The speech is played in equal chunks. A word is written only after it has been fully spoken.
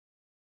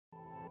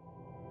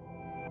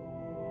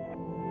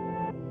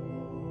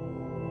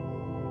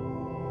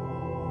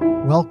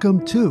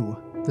Welcome to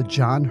the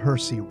John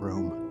Hersey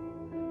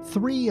Room.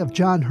 3 of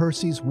John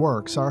Hersey's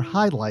works are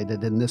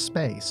highlighted in this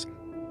space,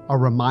 a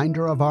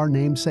reminder of our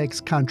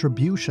namesake's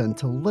contribution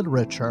to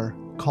literature,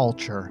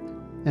 culture,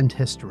 and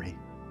history.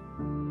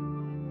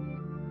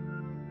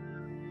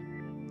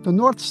 The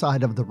north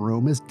side of the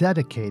room is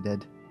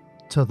dedicated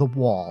to The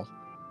Wall.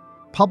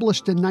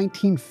 Published in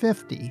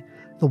 1950,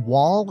 The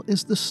Wall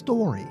is the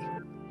story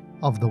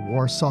of the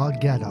Warsaw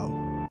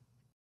Ghetto.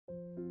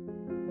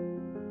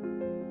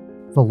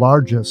 The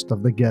largest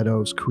of the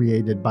ghettos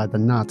created by the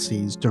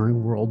Nazis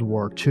during World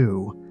War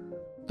II,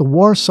 the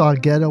Warsaw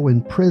Ghetto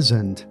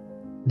imprisoned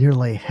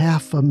nearly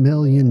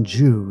 500,000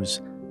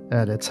 Jews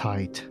at its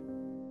height.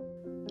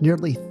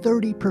 Nearly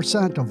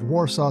 30% of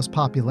Warsaw's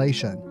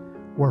population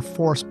were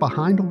forced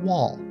behind a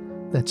wall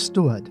that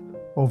stood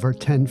over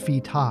 10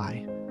 feet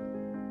high.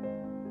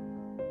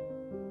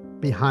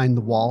 Behind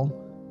the wall,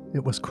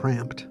 it was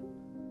cramped.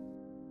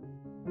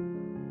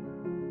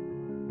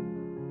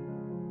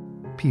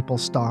 People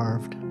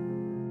starved.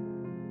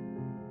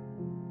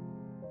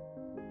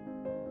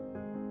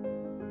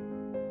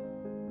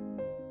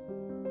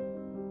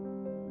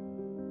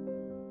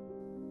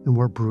 And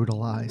were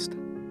brutalized.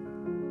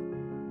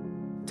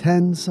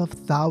 Tens of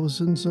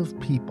thousands of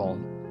people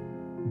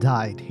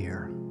died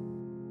here.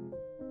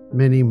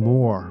 Many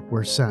more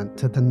were sent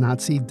to the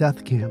Nazi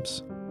death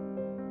camps.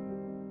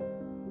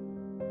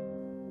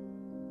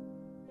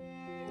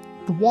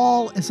 The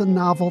Wall is a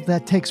novel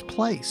that takes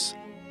place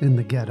in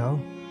the ghetto.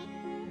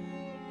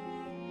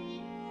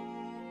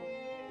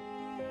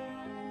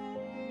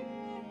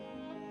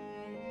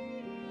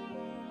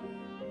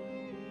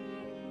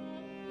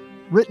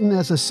 Written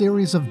as a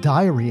series of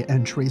diary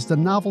entries, the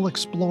novel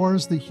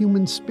explores the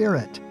human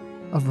spirit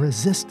of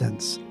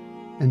resistance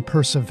and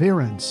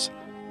perseverance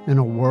in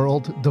a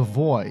world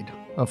devoid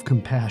of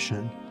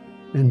compassion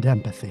and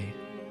empathy.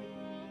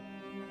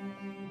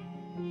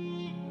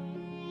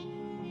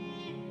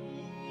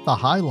 The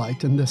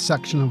highlight in this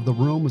section of the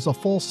room is a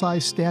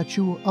full-size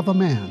statue of a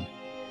man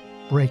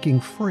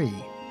breaking free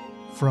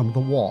from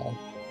the wall.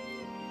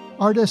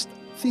 Artist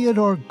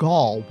Theodore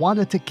Gall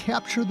wanted to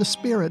capture the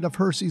spirit of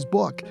Hersey's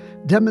book,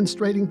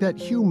 demonstrating that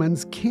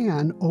humans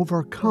can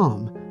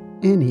overcome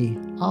any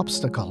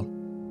obstacle.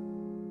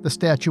 The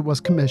statue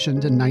was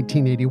commissioned in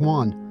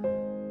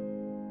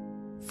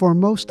 1981. For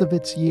most of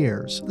its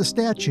years, the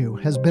statue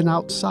has been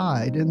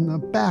outside in the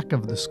back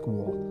of the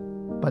school,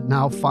 but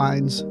now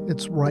finds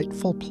its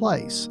rightful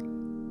place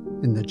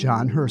in the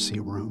John Hersey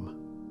Room.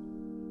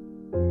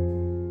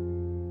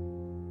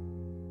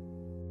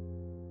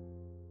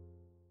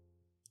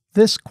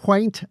 This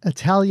quaint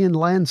Italian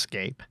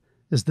landscape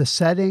is the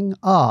setting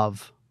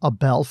of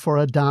Abel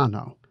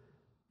Foradano.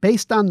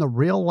 Based on the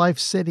real-life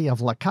city of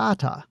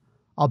Licata,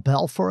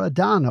 Abel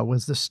Foradano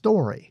is the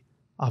story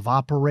of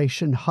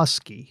Operation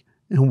Husky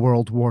in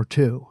World War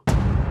II.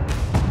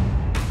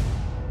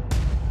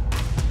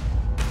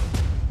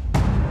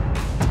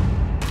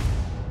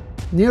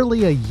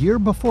 Nearly a year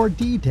before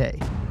D-Day,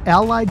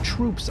 Allied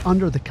troops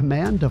under the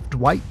command of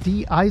Dwight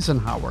D.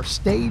 Eisenhower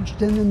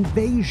staged an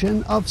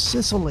invasion of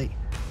Sicily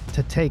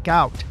to take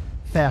out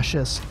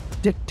fascist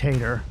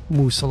dictator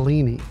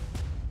Mussolini.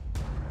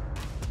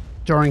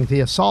 During the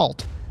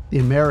assault, the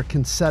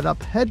Americans set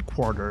up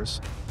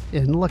headquarters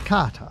in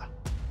Licata.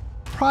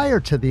 Prior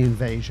to the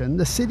invasion,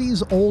 the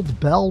city's old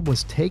bell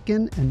was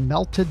taken and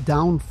melted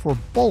down for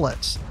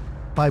bullets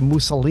by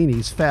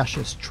Mussolini's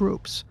fascist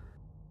troops.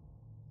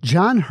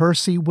 John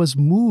Hersey was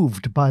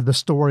moved by the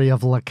story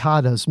of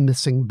Licata's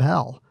missing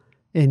bell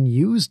and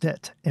used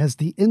it as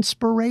the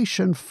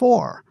inspiration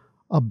for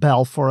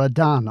Abel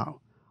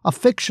Foradano, a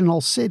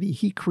fictional city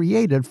he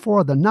created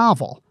for the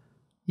novel,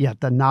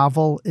 yet the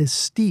novel is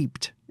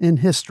steeped in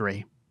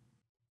history.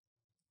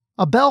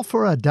 Abel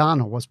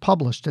Foradano was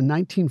published in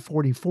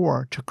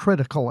 1944 to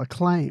critical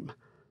acclaim.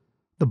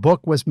 The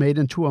book was made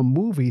into a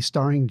movie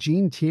starring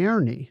Gene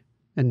Tierney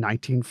in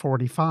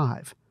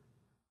 1945.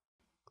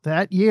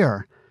 That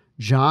year,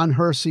 John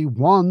Hersey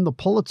won the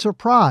Pulitzer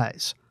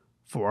Prize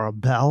for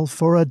Abel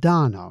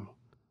Foradano.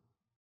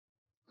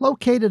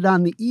 Located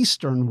on the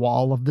eastern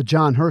wall of the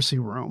John Hersey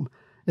Room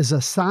is a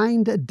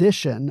signed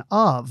edition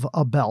of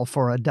Abel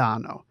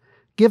Foradano,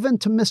 given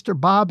to Mr.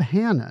 Bob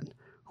Hannon,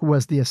 who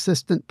was the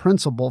assistant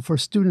principal for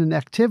student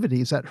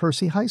activities at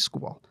Hersey High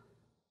School.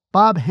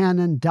 Bob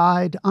Hannon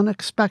died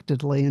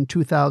unexpectedly in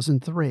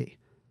 2003.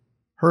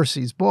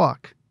 Hersey's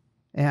book,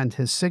 and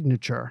his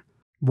signature,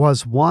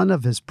 was one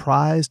of his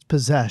prized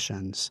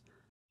possessions,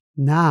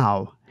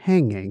 now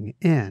hanging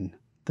in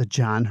the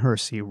John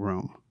Hersey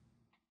Room.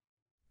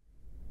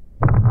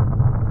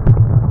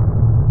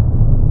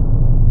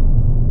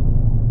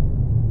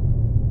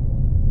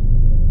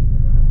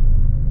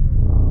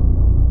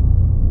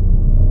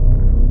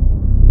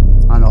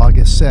 On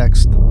August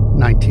 6,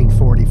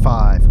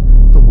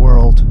 1945, the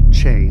world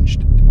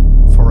changed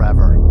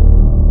forever.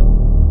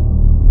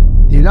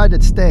 The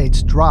United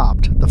States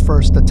dropped the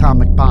first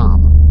atomic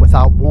bomb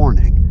without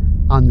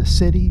warning on the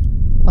city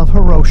of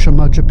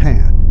Hiroshima,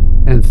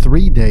 Japan, and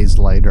 3 days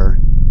later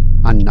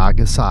on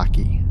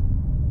Nagasaki.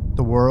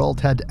 The world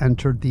had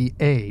entered the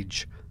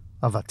age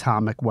of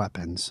atomic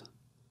weapons.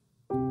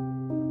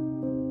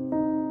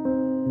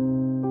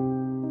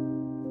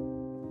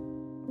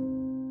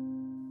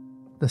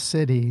 The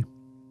city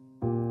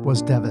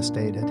was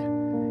devastated.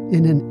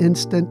 In an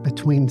instant,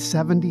 between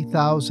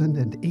 70,000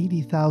 and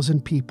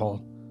 80,000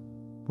 people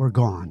were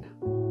gone.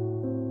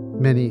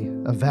 Many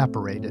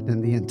evaporated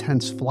in the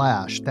intense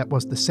flash that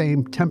was the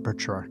same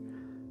temperature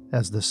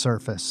as the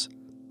surface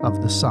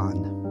of the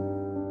sun.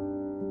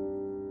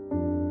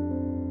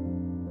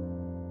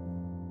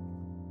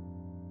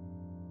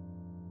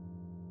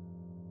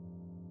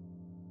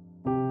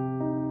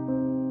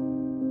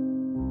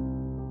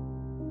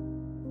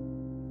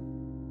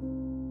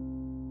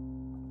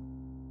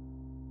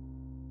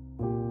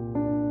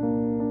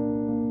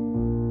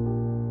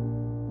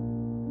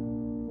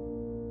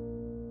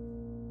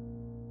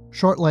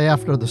 Shortly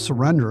after the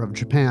surrender of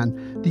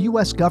Japan, the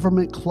U.S.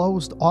 government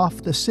closed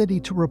off the city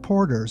to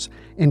reporters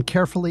and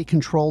carefully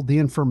controlled the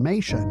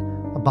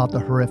information about the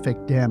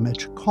horrific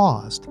damage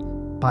caused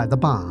by the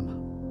bomb.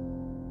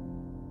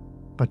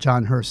 But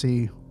John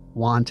Hersey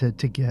wanted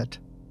to get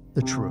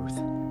the truth.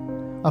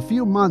 A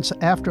few months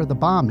after the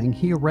bombing,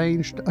 he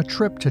arranged a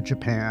trip to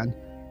Japan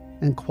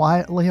and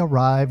quietly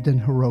arrived in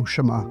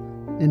Hiroshima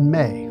in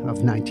May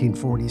of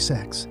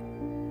 1946.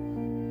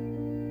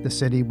 The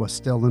city was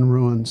still in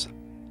ruins.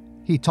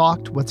 He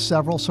talked with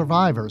several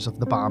survivors of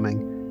the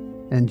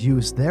bombing and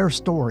used their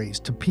stories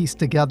to piece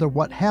together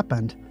what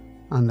happened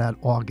on that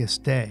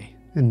August day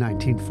in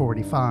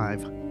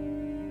 1945.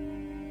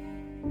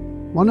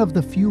 One of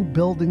the few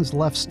buildings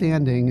left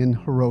standing in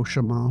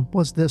Hiroshima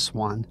was this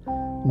one,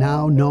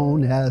 now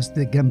known as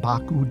the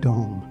Genbaku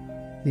Dome,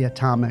 the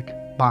atomic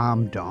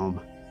bomb dome.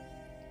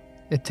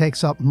 It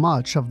takes up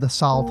much of the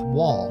south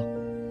wall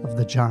of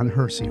the John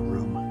Hersey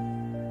Room.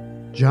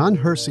 John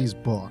Hersey's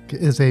book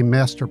is a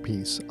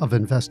masterpiece of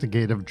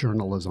investigative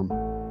journalism.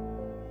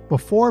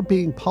 Before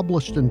being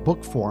published in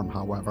book form,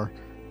 however,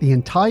 the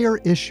entire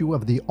issue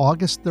of the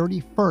August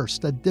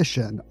 31st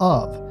edition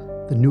of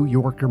the New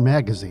Yorker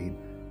magazine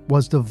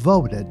was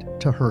devoted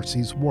to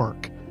Hersey's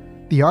work.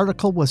 The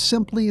article was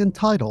simply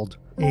entitled,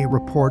 "A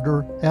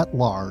Reporter at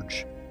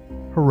Large,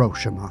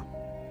 Hiroshima."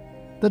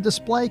 The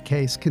display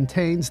case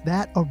contains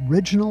that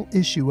original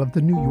issue of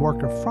the New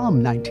Yorker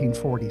from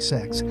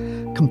 1946,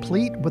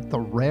 complete with the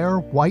rare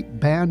white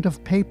band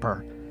of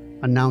paper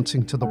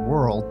announcing to the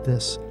world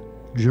this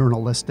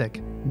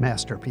journalistic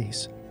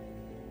masterpiece.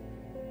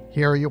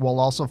 Here you will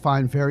also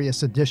find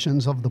various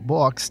editions of the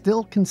book,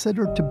 still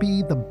considered to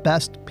be the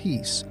best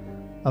piece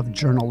of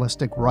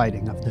journalistic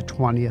writing of the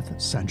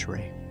 20th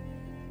century.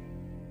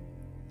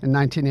 In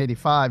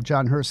 1985,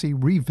 John Hersey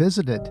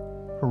revisited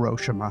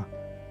Hiroshima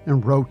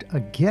and wrote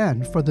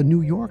again for the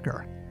New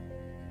Yorker.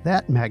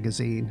 That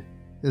magazine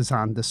is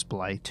on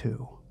display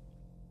too.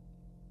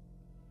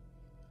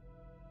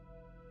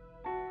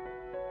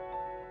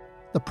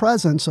 The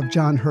presence of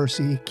John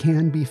Hersey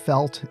can be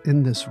felt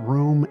in this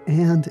room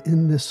and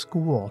in this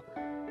school.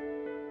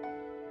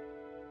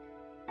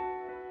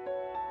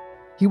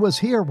 He was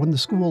here when the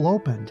school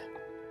opened,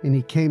 and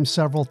he came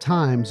several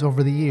times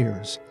over the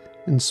years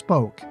and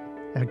spoke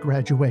at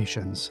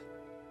graduations.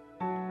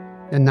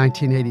 In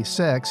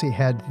 1986, he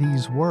had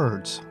these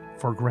words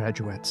for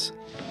graduates.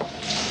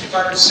 If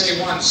I could say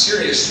one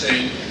serious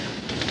thing,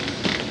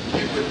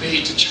 it would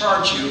be to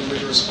charge you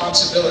with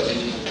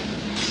responsibility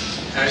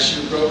as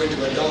you grow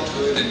into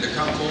adulthood and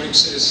become voting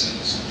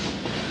citizens,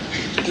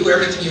 to do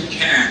everything you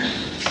can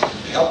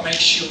to help make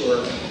sure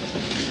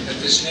that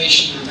this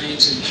nation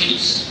remains in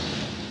peace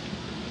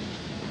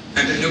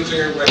and that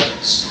nuclear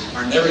weapons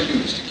are never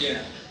used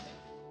again.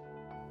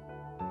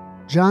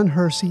 John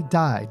Hersey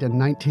died in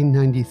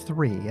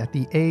 1993 at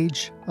the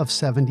age of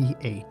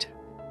 78.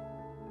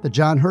 The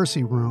John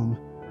Hersey Room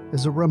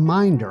is a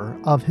reminder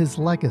of his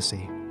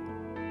legacy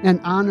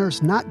and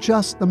honors not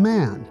just the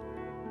man,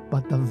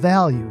 but the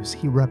values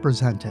he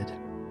represented: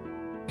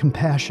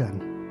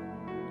 compassion,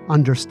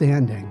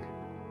 understanding,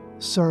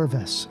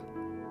 service,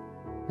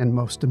 and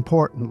most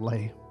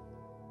importantly,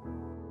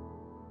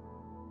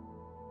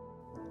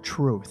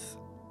 truth.